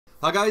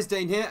Hi guys,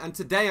 Dane here, and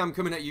today I'm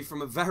coming at you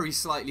from a very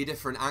slightly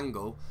different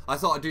angle. I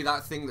thought I'd do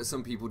that thing that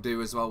some people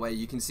do as well, where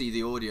you can see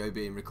the audio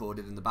being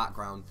recorded in the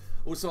background.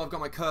 Also, I've got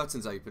my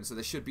curtains open, so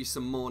there should be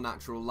some more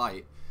natural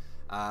light.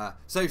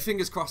 So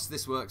fingers crossed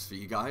this works for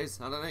you guys.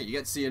 I don't know, you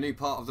get to see a new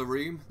part of the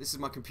room. This is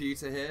my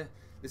computer here.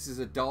 This is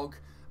a dog.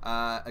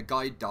 A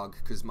guide dog,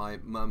 because my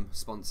mum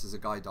sponsors a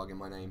guide dog in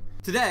my name.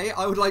 Today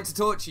I would like to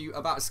talk to you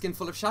about A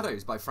Skinful of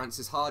Shadows by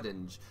Frances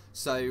Hardinge.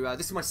 So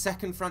this is my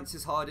second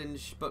Frances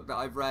Hardinge book that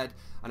I've read,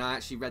 and I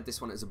actually read this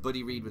one as a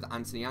buddy read with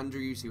Anthony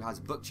Andrews, who has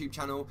a booktube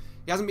channel.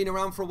 He hasn't been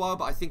around for a while,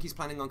 but I think he's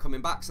planning on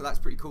coming back, so that's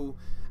pretty cool.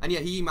 And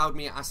yeah, he emailed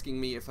me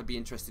asking me if I'd be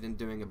interested in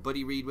doing a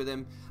buddy read with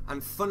him,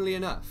 and funnily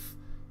enough,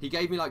 he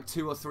gave me like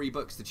 2 or 3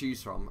 books to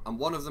choose from, and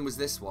one of them was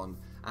this one.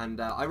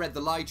 And I read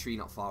The Lie Tree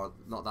not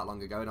that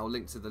long ago, and I'll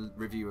link to the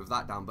review of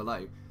that down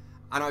below.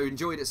 And I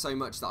enjoyed it so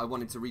much that I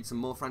wanted to read some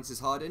more Frances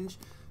Hardinge.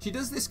 She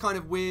does this kind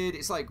of weird,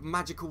 it's like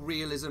magical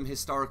realism,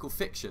 historical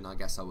fiction, I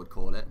guess I would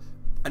call it.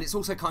 And it's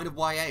also kind of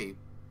YA,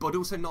 but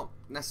also not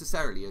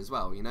necessarily as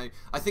well, you know.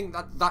 I think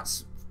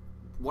that's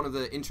one of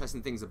the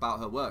interesting things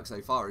about her work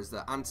so far, is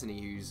that Anthony,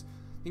 who's,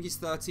 I think he's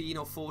 13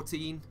 or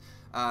 14,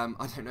 I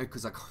don't know,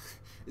 because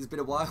it's been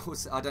a while,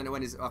 so I don't know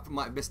when I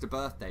might have missed a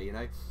birthday, you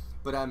know.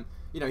 But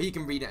you know, he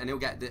can read it and he'll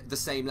get the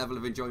same level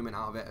of enjoyment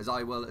out of it as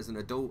I will as an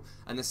adult,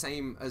 and the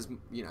same as,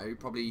 you know,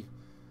 probably,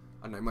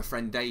 I don't know, my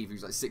friend Dave,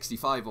 who's like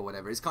 65 or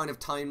whatever. It's kind of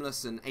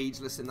timeless and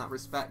ageless in that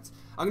respect.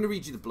 I'm going to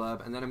read you the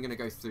blurb, and then I'm going to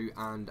go through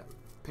and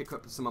pick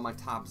up some of my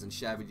tabs and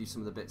share with you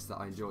some of the bits that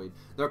I enjoyed.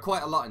 There are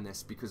quite a lot in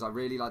this because I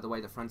really like the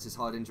way that Frances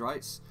Hardinge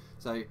writes.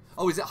 So,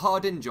 oh, is it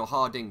Hardinge or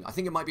Harding? I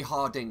think it might be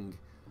Harding.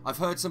 I've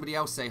heard somebody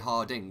else say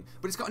Harding,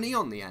 but it's got an E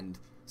on the end.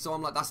 So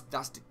I'm like,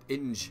 that's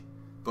Inge.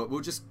 But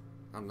we'll just,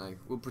 I don't know,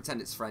 we'll pretend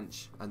it's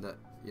French and that,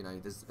 you know,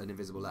 there's an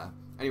invisible letter.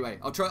 Anyway,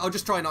 I'll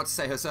just try not to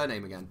say her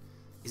surname again.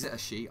 Is it a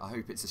she? I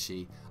hope it's a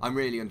she. I'm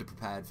really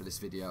underprepared for this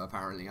video,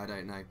 apparently. I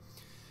don't know.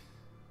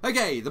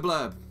 Okay, the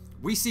blurb.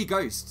 We see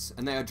ghosts,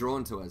 and they are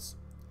drawn to us.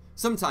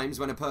 Sometimes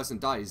when a person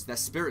dies, their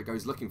spirit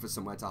goes looking for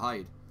somewhere to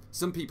hide.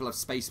 Some people have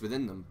space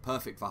within them,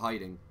 perfect for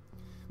hiding.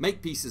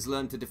 Makepeace has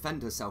learned to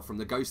defend herself from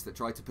the ghosts that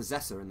try to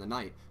possess her in the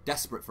night,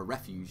 desperate for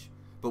refuge.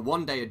 But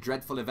one day a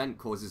dreadful event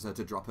causes her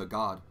to drop her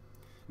guard.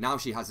 Now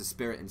she has a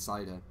spirit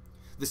inside her.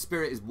 The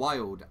spirit is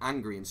wild,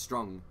 angry and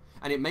strong,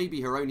 and it may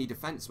be her only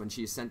defense when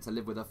she is sent to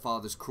live with her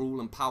father's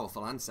cruel and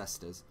powerful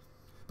ancestors.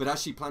 But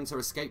as she plans her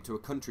escape to a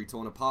country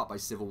torn apart by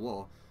civil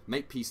war,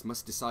 Makepeace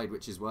must decide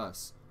which is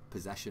worse,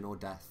 possession or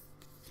death.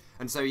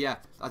 And so yeah,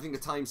 I think the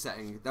time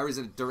setting, there is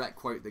a direct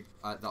quote that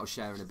I'll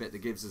share in a bit that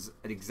gives us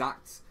an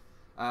exact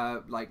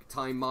like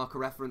time marker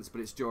reference,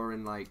 but it's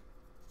during like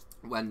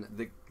when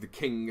the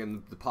king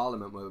and the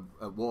parliament were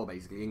at war,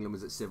 basically. England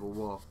was at civil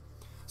war.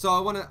 So I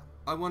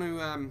want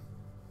to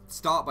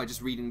start by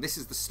just reading. This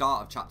is the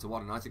start of chapter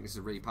 1, and I think this is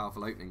a really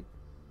powerful opening.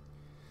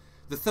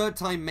 The third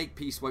time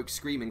Makepeace woke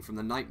screaming from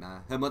the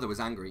nightmare, her mother was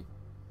angry.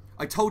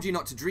 "I told you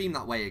not to dream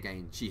that way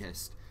again," she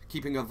hissed,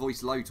 keeping her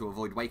voice low to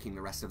avoid waking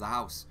the rest of the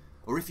house.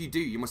 "Or if you do,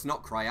 you must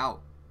not cry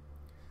out."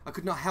 "I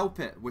could not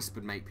help it,"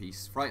 whispered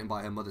Makepeace, frightened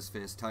by her mother's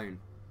fierce tone.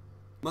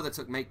 Mother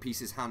took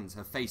Makepeace's hands,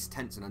 her face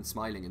tense and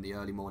unsmiling in the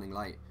early morning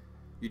light.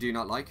 "You do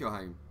not like your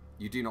home.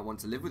 You do not want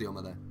to live with your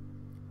mother."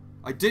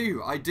 I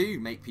do,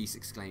 Makepeace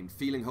exclaimed,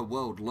 feeling her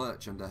world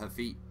lurch under her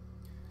feet.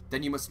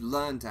 "Then you must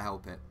learn to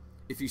help it.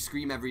 If you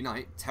scream every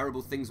night,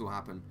 terrible things will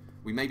happen.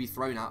 We may be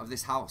thrown out of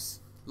this house."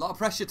 A lot of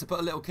pressure to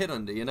put a little kid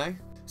under, you know?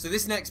 So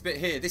this next bit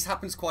here, this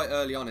happens quite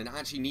early on, and it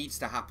actually needs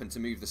to happen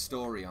to move the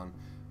story on.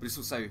 But it's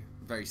also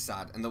very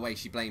sad, and the way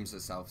she blames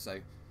herself,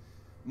 so...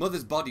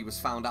 Mother's body was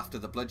found after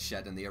the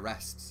bloodshed and the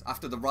arrests,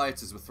 after the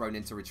rioters were thrown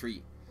into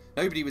retreat.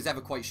 Nobody was ever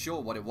quite sure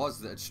what it was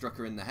that had struck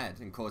her in the head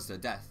and caused her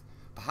death.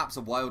 Perhaps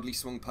a wildly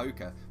swung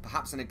poker,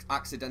 perhaps an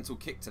accidental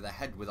kick to the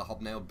head with a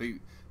hobnailed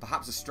boot,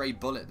 perhaps a stray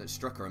bullet that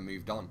struck her and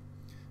moved on.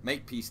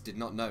 Makepeace did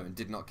not know and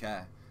did not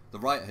care. The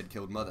riot had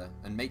killed Mother,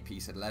 and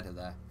Makepeace had led her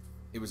there.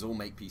 It was all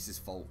Makepeace's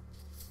fault.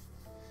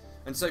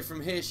 And so from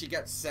here she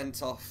gets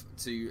sent off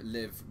to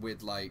live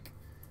with, like,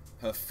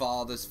 her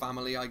father's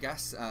family, I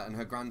guess, and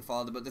her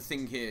grandfather. But the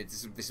thing here,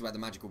 this is where the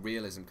magical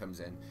realism comes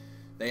in.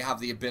 They have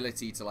the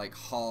ability to, like,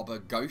 harbour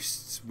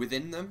ghosts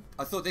within them.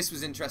 I thought this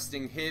was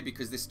interesting here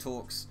because this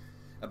talks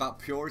about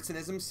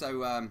Puritanism.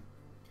 So,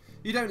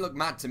 "You don't look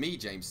mad to me,"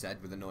 James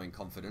said with annoying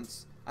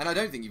confidence. "And I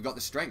don't think you've got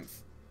the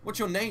strength. What's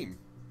your name?"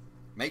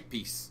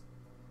 "Makepeace."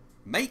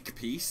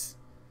 "Makepeace?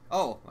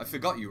 Oh, I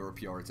forgot you were a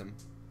Puritan."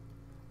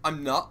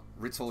 "I'm not,"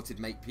 retorted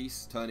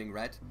Makepeace, turning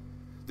red.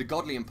 The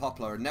godly and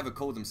popular had never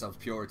called themselves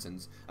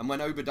Puritans, and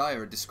when Obadiah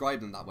had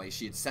described them that way,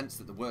 she had sensed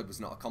that the word was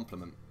not a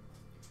compliment.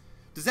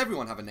 "Does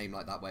everyone have a name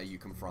like that where you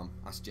come from?"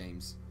 asked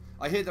James.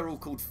 "I hear they're all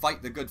called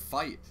Fight the Good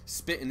Fight,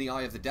 Spit in the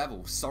Eye of the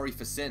Devil, Sorry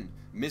for Sin,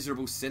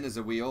 Miserable Sinners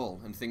are we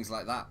all, and things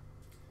like that."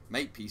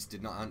 Makepeace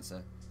did not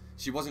answer.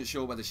 She wasn't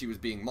sure whether she was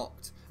being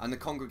mocked, and the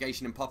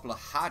congregation in Popular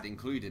had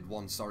included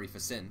one Sorry for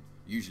Sin,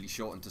 usually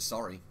shortened to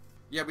Sorry.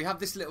 Yeah, we have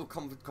this little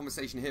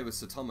conversation here with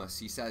Sir Thomas.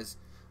 He says,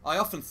 "I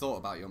often thought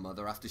about your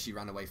mother after she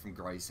ran away from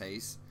Grace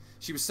Hayes.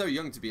 She was so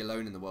young to be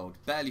alone in the world,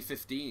 barely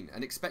 15,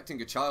 and expecting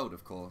a child,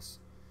 of course.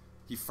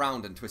 He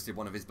frowned and twisted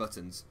one of his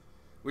buttons.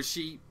 Was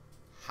she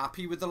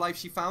happy with the life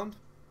she found?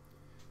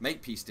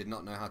 Makepeace did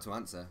not know how to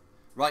answer.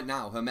 Right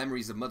now, her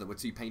memories of mother were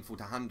too painful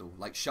to handle,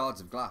 like shards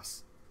of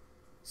glass.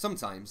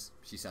 Sometimes,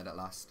 she said at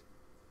last.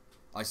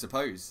 I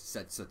suppose,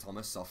 said Sir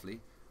Thomas softly,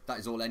 that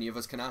is all any of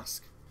us can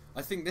ask.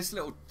 I think this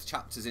little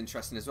chapter's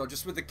interesting as well,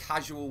 just with the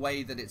casual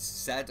way that it's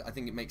said. I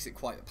think it makes it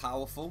quite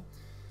powerful.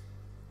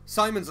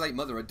 Simon's late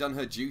mother had done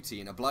her duty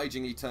and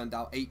obligingly turned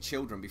out 8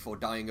 children before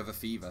dying of a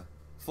fever.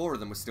 4 of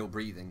them were still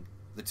breathing.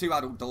 The 2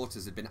 adult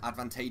daughters had been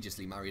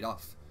advantageously married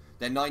off.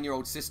 Their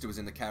 9-year-old sister was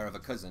in the care of a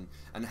cousin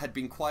and had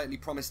been quietly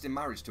promised in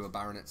marriage to a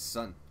baronet's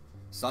son.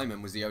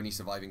 Simon was the only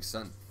surviving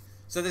son.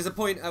 So there's a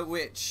point at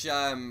which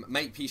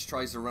Makepeace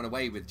tries to run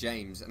away with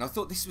James, and I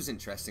thought this was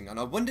interesting, and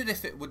I wondered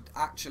if it would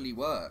actually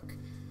work.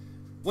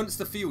 Once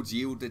the fields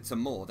yielded to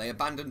more, they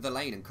abandoned the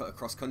lane and cut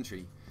across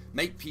country.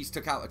 Makepeace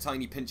took out a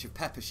tiny pinch of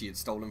pepper she had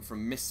stolen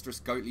from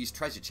Mistress Goatley's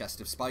treasure chest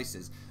of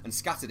spices and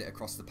scattered it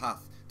across the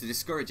path to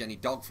discourage any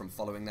dog from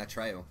following their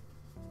trail.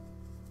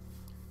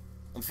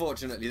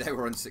 Unfortunately, they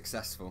were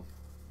unsuccessful.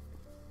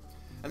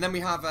 And then we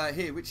have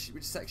here, which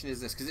section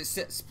is this? Because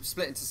it's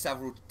split into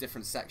several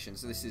different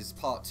sections. So this is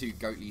part 2,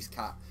 Goatley's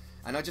Cat.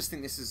 And I just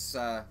think this is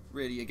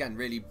really, again,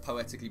 really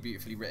poetically,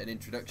 beautifully written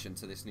introduction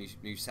to this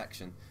new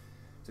section.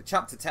 So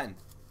chapter 10.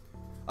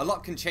 A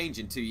lot can change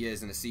in 2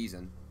 years and a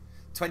season.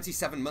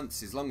 27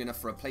 months is long enough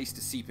for a place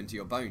to seep into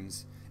your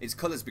bones. Its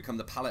colours become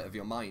the palette of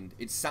your mind.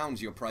 Its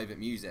sounds your private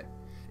music.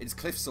 Its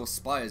cliffs or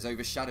spires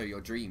overshadow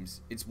your dreams.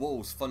 Its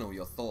walls funnel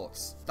your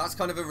thoughts. That's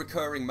kind of a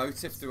recurring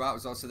motif throughout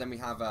as well. So then we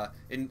have,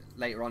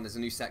 later on there's a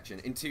new section.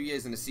 In 2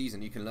 years and a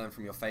season you can learn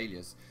from your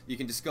failures. You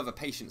can discover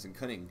patience and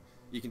cunning.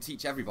 You can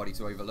teach everybody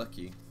to overlook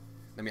you.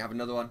 Then we have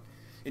another one.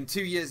 In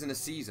 2 years and a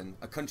season,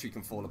 a country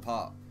can fall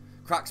apart.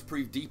 Cracks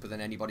prove deeper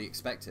than anybody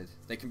expected.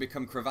 They can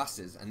become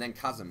crevasses and then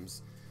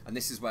chasms. And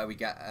this is where we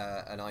get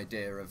an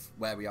idea of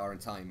where we are in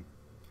time.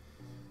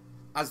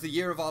 As the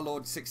year of our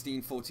Lord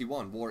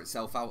 1641 wore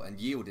itself out and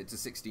yielded to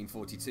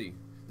 1642,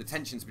 the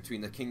tensions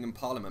between the King and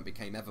Parliament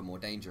became ever more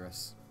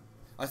dangerous.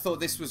 I thought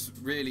this was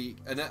really,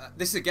 and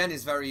this again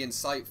is very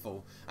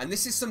insightful, and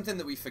this is something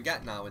that we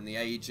forget now in the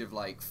age of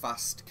like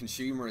fast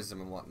consumerism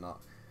and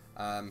whatnot.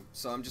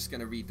 So I'm just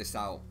going to read this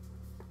out.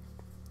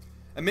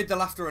 Amid the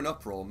laughter and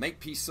uproar,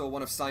 Makepeace saw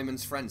one of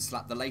Simon's friends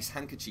slap the lace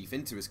handkerchief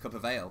into his cup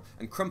of ale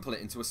and crumple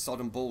it into a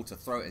sodden ball to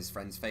throw at his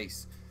friend's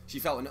face. She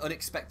felt an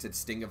unexpected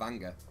sting of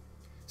anger.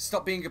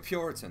 Stop being a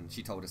Puritan,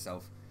 she told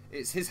herself.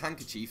 It's his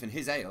handkerchief and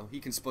his ale,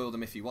 he can spoil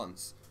them if he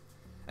wants.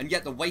 And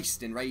yet the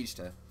waste enraged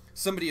her.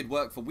 Somebody had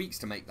worked for weeks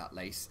to make that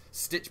lace,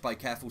 stitch by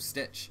careful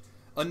stitch.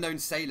 Unknown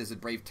sailors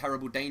had braved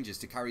terrible dangers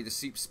to carry the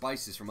soup's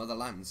spices from other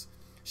lands.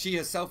 She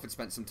herself had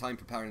spent some time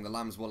preparing the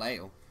lamb's wool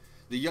ale.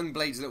 The young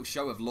blade's little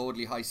show of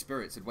lordly high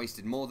spirits had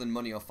wasted more than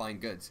money or fine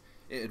goods.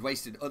 It had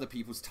wasted other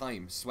people's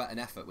time, sweat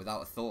and effort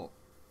without a thought.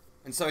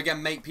 And so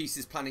again, Makepeace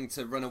is planning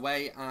to run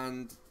away,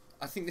 and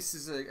I think this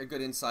is a good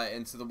insight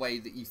into the way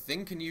that you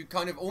think, and you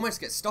kind of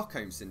almost get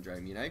Stockholm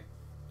Syndrome, you know?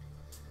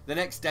 The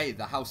next day,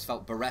 the house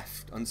felt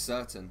bereft,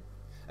 uncertain.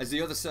 As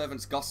the other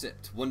servants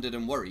gossiped, wondered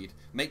and worried,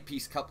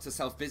 Makepeace kept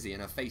herself busy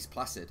and her face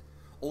placid.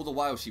 All the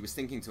while she was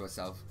thinking to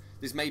herself,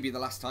 this may be the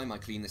last time I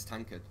clean this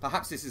tankard.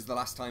 Perhaps this is the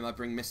last time I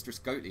bring Mistress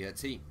Goatley her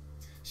tea.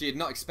 She had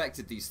not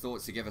expected these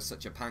thoughts to give her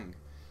such a pang.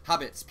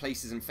 Habits,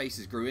 places and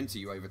faces grew into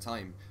you over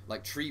time,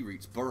 like tree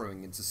roots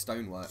burrowing into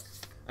stonework.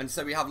 And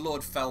so we have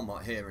Lord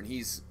Felmont here, and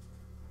he's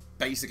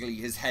basically,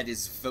 his head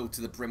is filled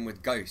to the brim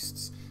with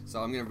ghosts.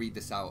 So I'm going to read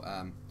this out.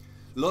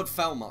 Lord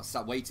Felmont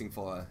sat waiting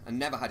for her, and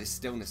never had his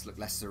stillness look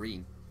less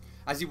serene.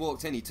 As he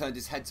walked in, he turned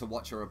his head to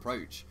watch her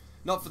approach.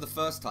 Not for the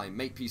first time,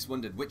 Makepeace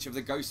wondered which of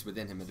the ghosts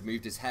within him had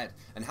moved his head,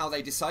 and how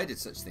they decided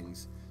such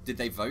things. Did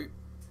they vote?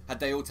 Had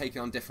they all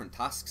taken on different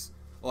tasks?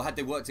 Or had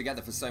they worked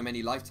together for so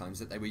many lifetimes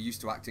that they were used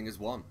to acting as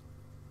one?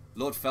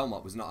 Lord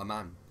Felmont was not a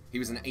man. He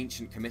was an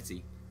ancient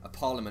committee, a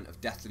parliament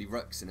of deathly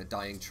rooks in a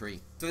dying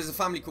tree. So there's a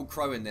family called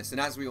Crow in this, and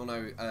as we all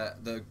know,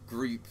 the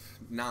group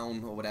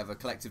noun, or whatever,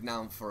 collective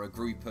noun for a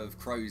group of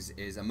crows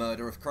is a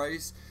murder of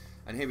crows.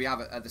 And here we have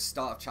it at the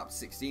start of chapter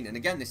 16. And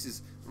again, this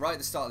is right at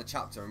the start of the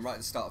chapter and right at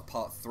the start of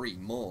part 3,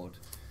 Maud.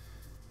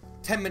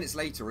 10 minutes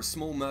later, a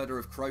small murder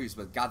of crows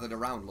were gathered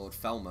around Lord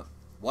Felmont.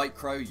 White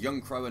Crow,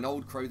 Young Crow and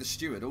Old Crow the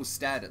steward all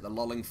stared at the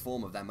lolling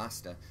form of their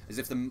master, as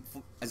if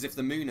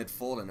the moon had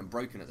fallen and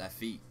broken at their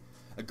feet.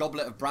 A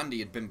goblet of brandy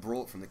had been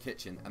brought from the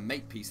kitchen, and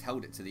Makepeace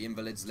held it to the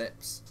invalid's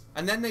lips.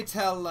 And then they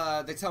tell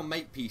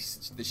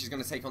Makepeace that she's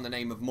going to take on the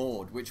name of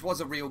Maud, which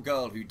was a real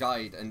girl who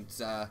died, and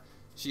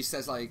she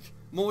says, like,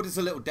 Maud is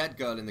a little dead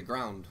girl in the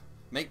ground.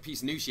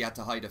 Makepeace knew she had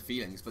to hide her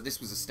feelings, but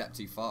this was a step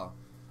too far.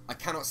 I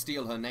cannot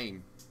steal her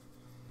name.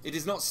 It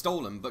is not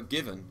stolen, but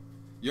given.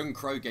 Young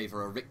Crow gave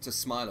her a Richter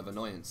smile of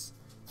annoyance.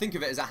 Think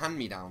of it as a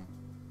hand-me-down.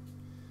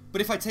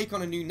 But if I take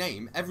on a new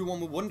name, everyone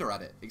will wonder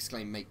at it,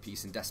 exclaimed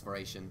Makepeace in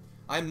desperation.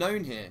 I am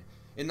known here,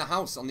 in the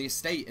house, on the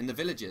estate, in the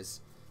villages.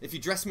 If you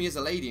dress me as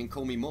a lady and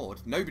call me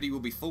Maud, nobody will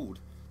be fooled.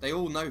 They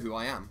all know who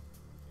I am.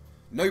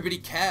 Nobody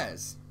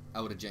cares.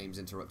 Elder James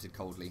interrupted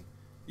coldly.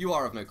 You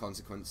are of no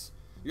consequence.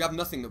 You have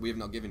nothing that we have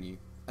not given you,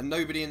 and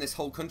nobody in this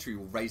whole country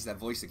will raise their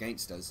voice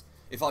against us.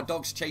 If our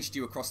dogs chased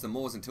you across the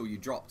moors until you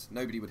dropped,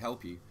 nobody would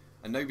help you,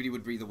 and nobody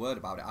would breathe a word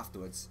about it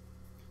afterwards.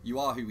 You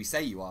are who we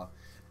say you are,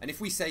 and if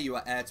we say you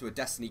are heir to a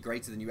destiny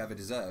greater than you ever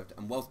deserved,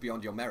 and wealth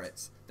beyond your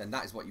merits, then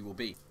that is what you will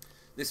be.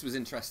 This was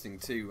interesting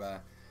too.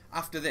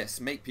 After this,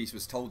 Makepeace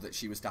was told that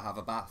she was to have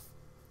a bath.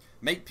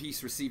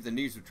 Makepeace received the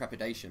news with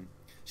trepidation.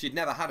 She had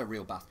never had a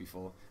real bath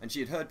before, and she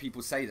had heard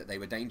people say that they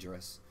were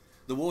dangerous.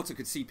 The water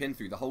could seep in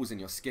through the holes in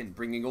your skin,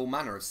 bringing all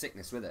manner of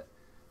sickness with it.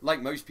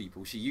 Like most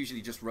people, she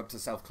usually just rubbed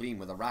herself clean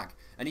with a rag,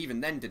 and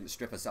even then didn't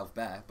strip herself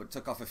bare, but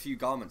took off a few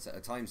garments at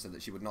a time so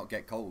that she would not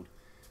get cold.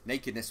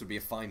 Nakedness would be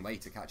a fine way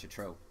to catch a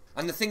trill.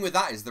 And the thing with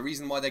that is, the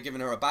reason why they're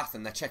giving her a bath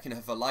and they're checking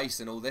her for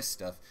lice and all this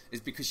stuff is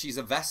because she's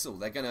a vessel.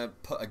 They're going to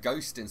put a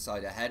ghost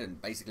inside her head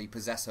and basically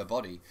possess her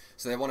body.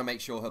 So they want to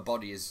make sure her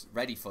body is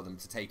ready for them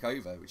to take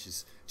over, which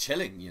is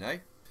chilling, you know?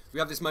 We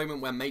have this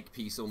moment where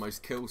Makepeace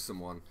almost kills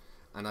someone,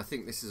 and I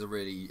think this is a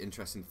really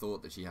interesting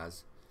thought that she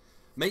has.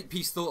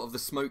 Makepeace thought of the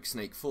smoke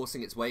snake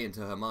forcing its way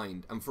into her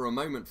mind, and for a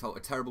moment felt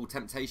a terrible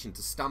temptation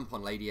to stamp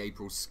on Lady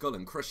April's skull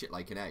and crush it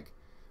like an egg.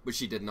 But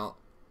she did not.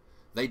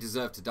 They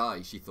deserve to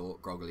die, she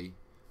thought groggily,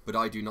 but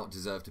I do not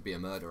deserve to be a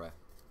murderer.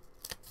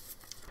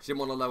 She didn't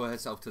want to lower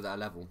herself to their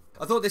level.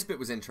 I thought this bit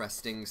was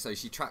interesting, so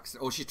she's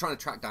trying to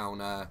track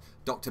down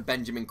Dr.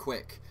 Benjamin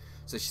Quick.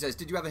 So she says,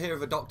 did you ever hear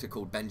of a doctor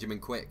called Benjamin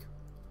Quick?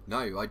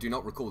 No, I do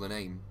not recall the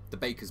name. The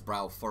baker's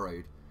brow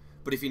furrowed.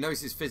 But if he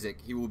knows his physic,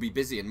 he will be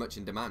busy and much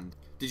in demand.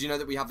 Did you know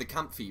that we have the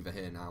camp fever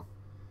here now?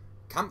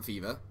 Camp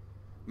fever?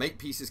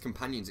 Makepeace's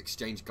companions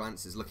exchanged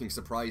glances, looking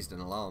surprised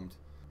and alarmed.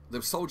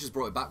 The soldiers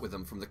brought it back with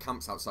them from the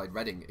camps outside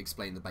Reading,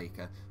 explained the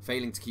baker,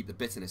 failing to keep the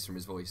bitterness from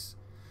his voice.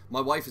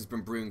 My wife has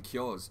been brewing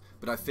cures,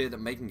 but I fear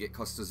that making it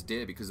costs us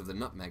dear because of the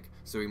nutmeg,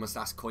 so we must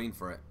ask coin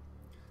for it.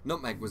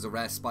 Nutmeg was a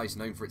rare spice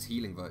known for its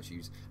healing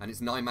virtues, and its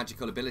nigh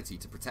magical ability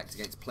to protect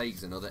against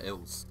plagues and other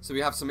ills. So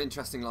we have some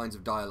interesting lines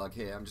of dialogue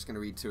here. I'm just going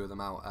to read two of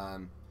them out.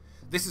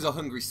 This is a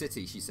hungry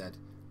city, she said.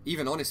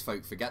 Even honest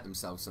folk forget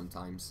themselves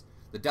sometimes.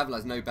 The devil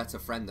has no better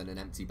friend than an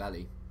empty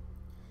belly.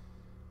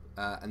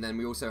 And then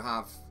we also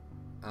have...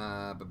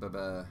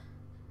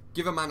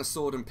 Give a man a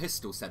sword and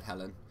pistol, said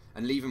Helen,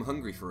 and leave him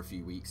hungry for a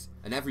few weeks,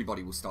 and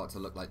everybody will start to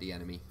look like the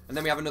enemy. And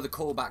then we have another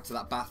callback to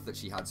that bath that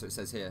she had, so it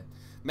says here,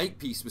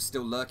 Makepeace was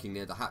still lurking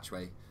near the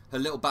hatchway. Her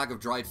little bag of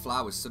dried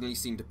flowers suddenly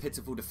seemed a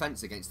pitiful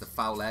defence against the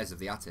foul airs of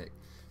the attic.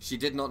 She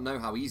did not know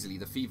how easily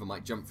the fever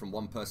might jump from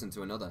one person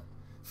to another.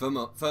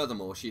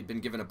 Furthermore, she had been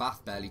given a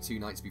bath barely 2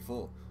 nights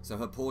before, so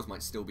her pores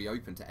might still be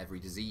open to every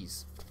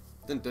disease.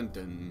 Dun, dun,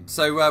 dun.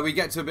 So we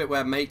get to a bit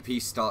where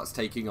Makepeace starts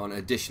taking on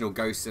additional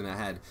ghosts in her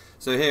head.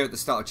 So here at the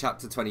start of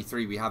chapter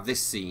 23 we have this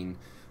scene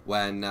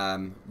when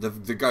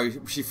the ghost,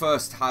 she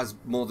first has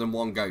more than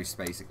one ghost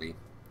basically.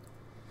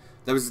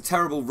 There was a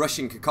terrible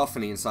rushing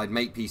cacophony inside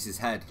Makepeace's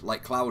head,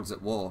 like clouds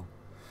at war.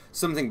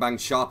 Something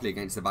banged sharply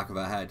against the back of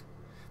her head.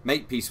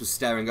 Makepeace was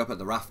staring up at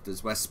the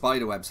rafters, where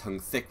spiderwebs hung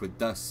thick with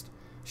dust.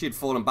 She had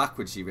fallen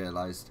backwards, she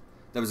realised.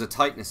 There was a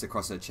tightness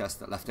across her chest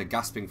that left her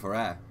gasping for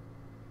air.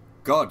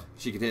 God,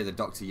 she could hear the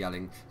doctor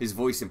yelling, his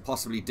voice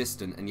impossibly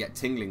distant and yet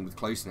tingling with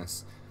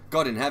closeness.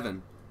 God in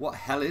heaven, what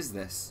hell is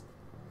this?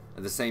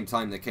 At the same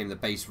time there came the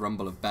bass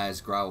rumble of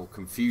Bear's growl,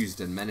 confused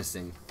and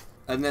menacing.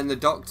 And then the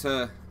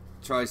doctor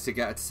tries to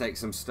get her to take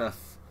some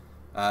stuff,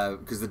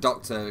 because the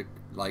doctor,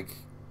 like,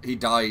 he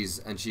dies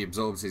and she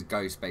absorbs his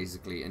ghost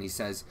basically, and he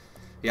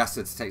asks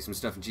her to take some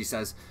stuff, and she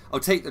says, I'll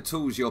take the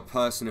tools, your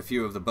purse and a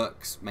few of the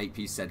books,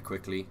 Makepeace said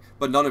quickly,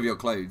 but none of your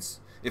clothes.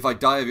 If I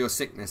die of your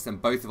sickness, then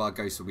both of our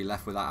ghosts will be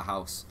left without a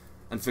house.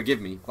 And forgive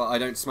me, but I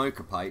don't smoke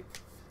a pipe.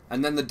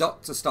 And then the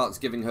doctor starts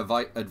giving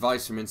her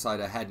advice from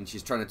inside her head, and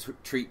she's trying to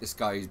treat this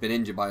guy who's been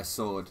injured by a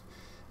sword.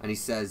 And he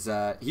says,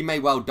 he may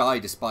well die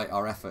despite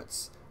our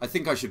efforts. I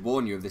think I should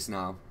warn you of this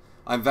now.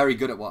 I'm very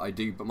good at what I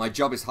do, but my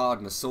job is hard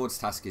and a sword's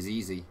task is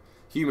easy.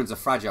 Humans are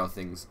fragile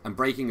things, and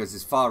breaking us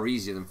is far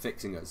easier than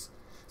fixing us.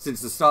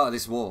 Since the start of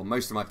this war,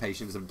 most of my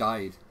patients have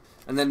died.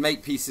 And then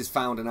Makepeace is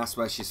found and asked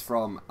where she's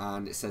from,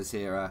 and it says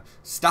here,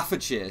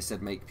 Staffordshire,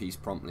 said Makepeace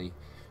promptly.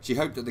 She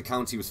hoped that the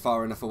county was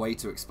far enough away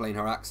to explain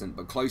her accent,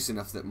 but close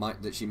enough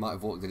that she might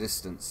have walked the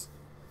distance.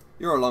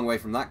 You're a long way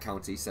from that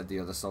county, said the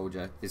other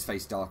soldier, his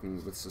face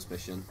darkening with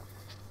suspicion.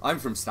 I'm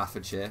from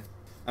Staffordshire.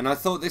 And I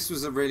thought this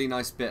was a really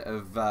nice bit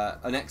of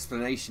an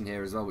explanation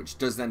here as well, which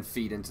does then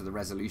feed into the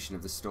resolution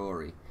of the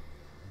story.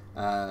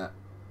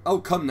 Oh,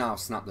 come now,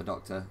 snapped the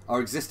doctor. Our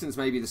existence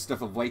may be the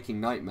stuff of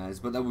waking nightmares,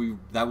 but there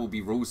will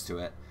be rules to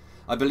it.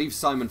 I believe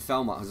Simon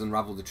Felmont has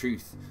unravelled the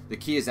truth. The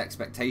key is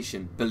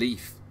expectation,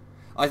 belief.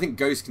 I think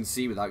ghosts can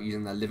see without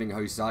using their living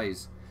host's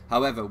eyes.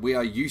 However, we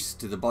are used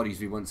to the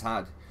bodies we once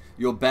had.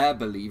 Your bear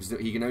believes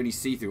that he can only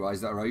see through eyes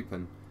that are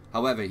open.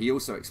 However, he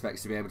also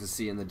expects to be able to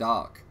see in the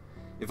dark.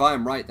 If I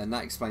am right, then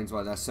that explains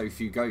why there are so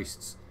few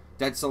ghosts.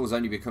 Dead souls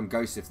only become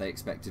ghosts if they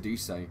expect to do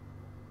so.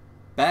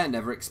 Bear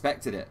never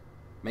expected it.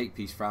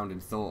 Makepeace frowned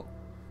in thought.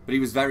 But he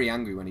was very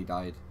angry when he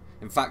died.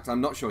 In fact,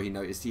 I'm not sure he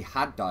noticed he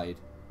had died.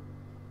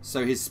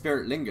 So his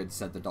spirit lingered,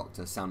 said the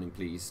doctor, sounding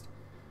pleased.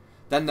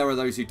 Then there are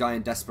those who die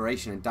in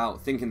desperation and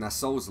doubt, thinking their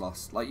soul's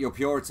lost, like your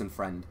Puritan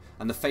friend,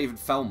 and the favoured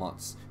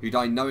Felmots, who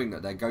die knowing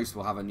that their ghost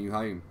will have a new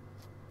home.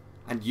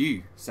 And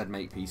you, said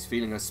Makepeace,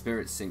 feeling her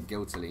spirit sink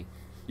guiltily.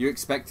 You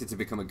expected to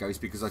become a ghost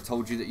because I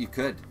told you that you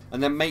could.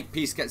 And then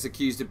Makepeace gets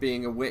accused of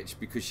being a witch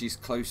because she's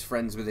close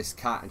friends with this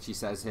cat, and she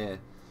says here,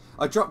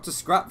 I dropped a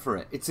scrap for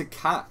it. It's a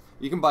cat.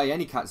 You can buy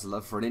any cat's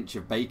love for an inch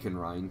of bacon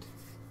rind.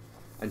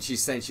 And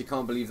she's saying she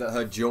can't believe that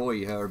her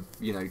joy, her,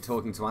 you know,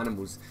 talking to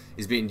animals,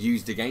 is being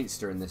used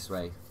against her in this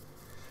way.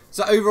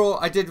 So overall,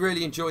 I did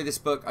really enjoy this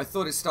book. I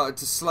thought it started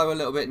to slow a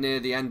little bit near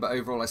the end, but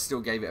overall I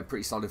still gave it a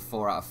pretty solid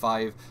 4 out of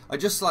 5. I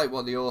just like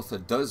what the author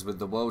does with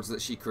the worlds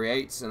that she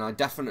creates, and I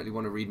definitely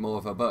want to read more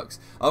of her books.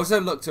 I also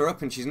looked her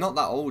up, and she's not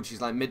that old. She's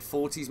like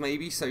mid-40s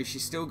maybe, so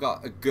she's still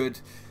got a good,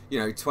 you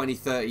know,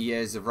 20-30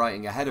 years of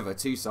writing ahead of her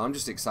too, so I'm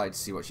just excited to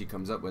see what she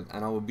comes up with,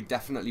 and I will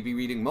definitely be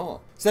reading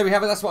more. So there we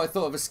have it. That's what I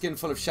thought of A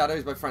Skinful of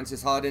Shadows by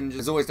Frances Hardinge.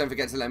 As always, don't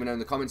forget to let me know in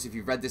the comments if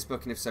you've read this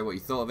book, and if so, what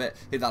you thought of it.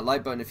 Hit that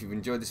like button if you've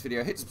enjoyed this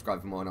video, hit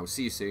subscribe for more, and I will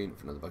see you soon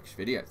for another bookish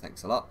video.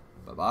 Thanks a lot.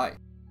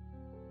 Bye-bye.